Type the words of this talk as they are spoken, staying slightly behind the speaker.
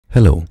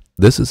Hello,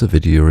 this is a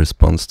video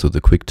response to the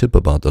quick tip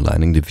about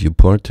aligning the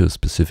viewport to a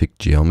specific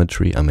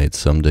geometry I made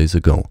some days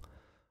ago.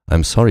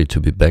 I'm sorry to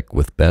be back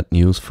with bad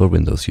news for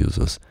Windows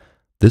users.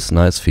 This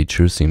nice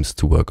feature seems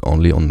to work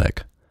only on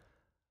Mac.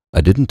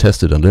 I didn't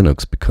test it on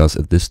Linux because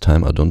at this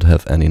time I don't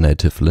have any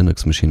native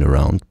Linux machine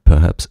around.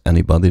 Perhaps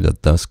anybody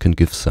that does can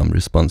give some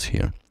response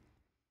here.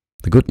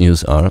 The good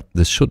news are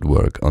this should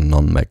work on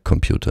non-Mac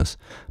computers,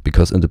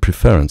 because in the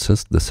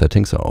preferences the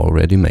settings are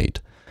already made.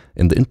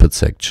 In the input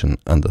section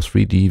under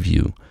 3D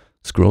view,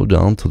 scroll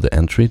down to the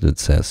entry that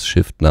says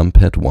Shift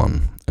Numpad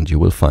 1 and you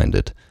will find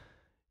it.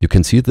 You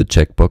can see the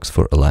checkbox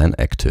for Align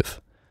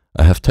active.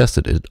 I have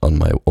tested it on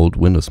my old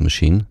Windows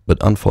machine, but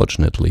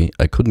unfortunately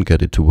I couldn't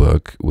get it to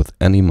work with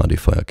any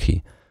modifier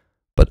key.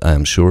 But I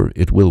am sure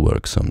it will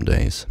work some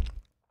days.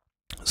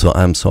 So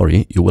I'm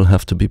sorry, you will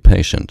have to be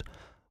patient.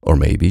 Or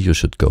maybe you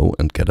should go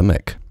and get a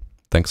Mac.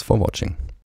 Thanks for watching.